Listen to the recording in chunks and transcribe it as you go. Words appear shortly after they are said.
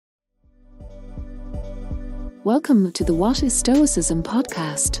Welcome to the What is Stoicism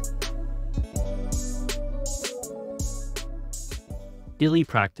podcast. Daily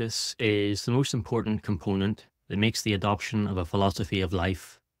practice is the most important component that makes the adoption of a philosophy of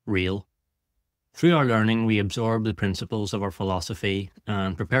life real. Through our learning, we absorb the principles of our philosophy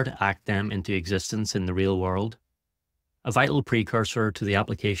and prepare to act them into existence in the real world. A vital precursor to the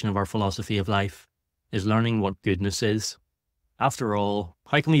application of our philosophy of life is learning what goodness is. After all,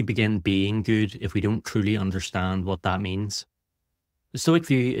 how can we begin being good if we don't truly understand what that means? The Stoic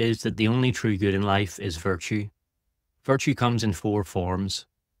view is that the only true good in life is virtue. Virtue comes in four forms: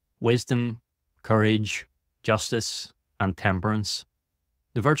 wisdom, courage, justice, and temperance.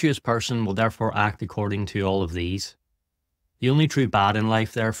 The virtuous person will therefore act according to all of these. The only true bad in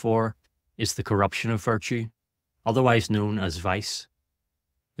life, therefore, is the corruption of virtue, otherwise known as vice.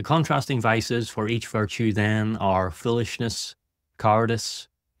 The contrasting vices for each virtue then are foolishness, cowardice,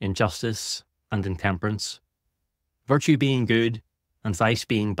 injustice, and intemperance. Virtue being good and vice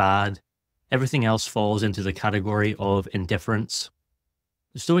being bad, everything else falls into the category of indifference.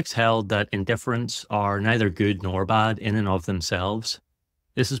 The Stoics held that indifferents are neither good nor bad in and of themselves.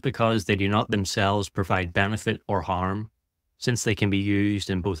 This is because they do not themselves provide benefit or harm, since they can be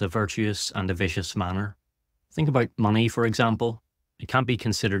used in both a virtuous and a vicious manner. Think about money, for example. It can't be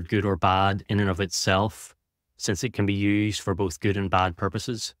considered good or bad in and of itself, since it can be used for both good and bad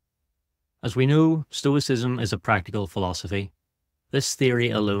purposes. As we know, Stoicism is a practical philosophy. This theory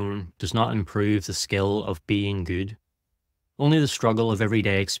alone does not improve the skill of being good. Only the struggle of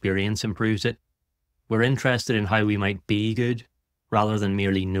everyday experience improves it. We're interested in how we might be good, rather than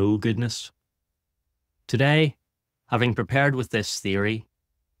merely know goodness. Today, having prepared with this theory,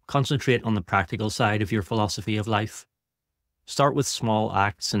 concentrate on the practical side of your philosophy of life. Start with small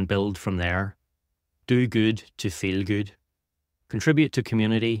acts and build from there. Do good to feel good. Contribute to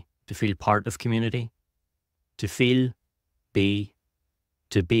community to feel part of community. To feel, be.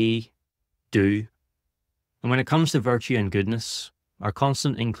 To be, do. And when it comes to virtue and goodness, our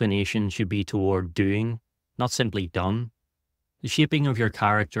constant inclination should be toward doing, not simply done. The shaping of your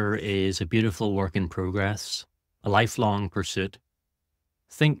character is a beautiful work in progress, a lifelong pursuit.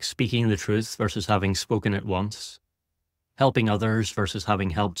 Think speaking the truth versus having spoken it once, helping others versus having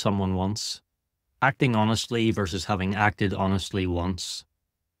helped someone once, acting honestly versus having acted honestly once.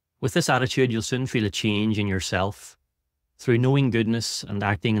 With this attitude, you'll soon feel a change in yourself. Through knowing goodness and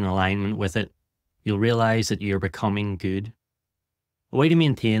acting in alignment with it, you'll realize that you're becoming good. A way to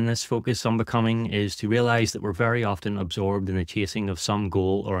maintain this focus on becoming is to realize that we're very often absorbed in the chasing of some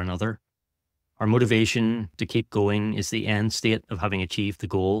goal or another. Our motivation to keep going is the end state of having achieved the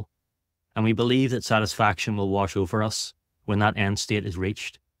goal, and we believe that satisfaction will wash over us when that end state is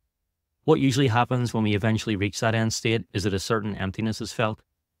reached. What usually happens when we eventually reach that end state is that a certain emptiness is felt.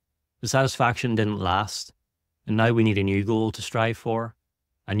 The satisfaction didn't last, and now we need a new goal to strive for,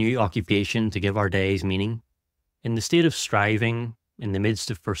 a new occupation to give our days meaning. In the state of striving, in the midst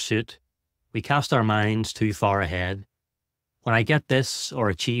of pursuit, we cast our minds too far ahead. When I get this or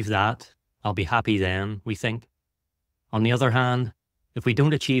achieve that, I'll be happy then, we think. On the other hand, if we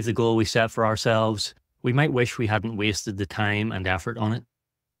don't achieve the goal we set for ourselves, we might wish we hadn't wasted the time and effort on it.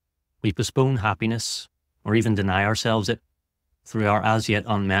 We postpone happiness, or even deny ourselves it, through our as yet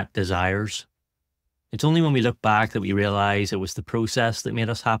unmet desires. It's only when we look back that we realize it was the process that made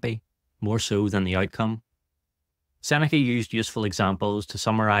us happy, more so than the outcome. Seneca used useful examples to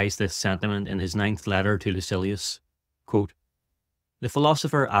summarize this sentiment in his 9th letter to Lucilius. Quote, "The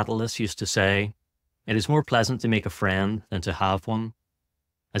philosopher Attalus used to say, 'It is more pleasant to make a friend than to have one,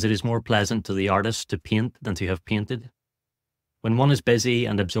 as it is more pleasant to the artist to paint than to have painted. When one is busy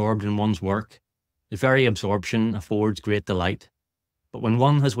and absorbed in one's work, the very absorption affords great delight. But when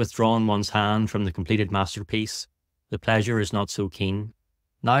one has withdrawn one's hand from the completed masterpiece, the pleasure is not so keen.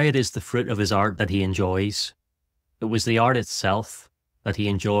 Now it is the fruit of his art that he enjoys. It was the art itself that he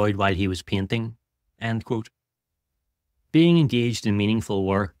enjoyed while he was painting." End quote. Being engaged in meaningful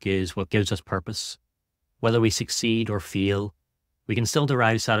work is what gives us purpose. Whether we succeed or fail, we can still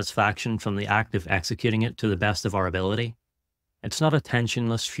derive satisfaction from the act of executing it to the best of our ability. It's not a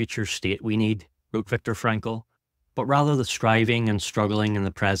tensionless future state we need, wrote Viktor Frankl, but rather the striving and struggling in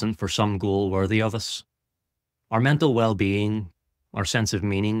the present for some goal worthy of us. Our mental well-being, our sense of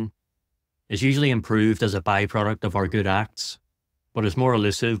meaning, is usually improved as a byproduct of our good acts, but is more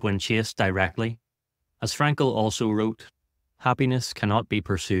elusive when chased directly. As Frankl also wrote, happiness cannot be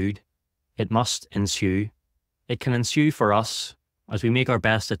pursued, it must ensue. It can ensue for us as we make our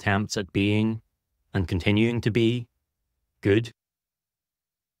best attempts at being, and continuing to be, good.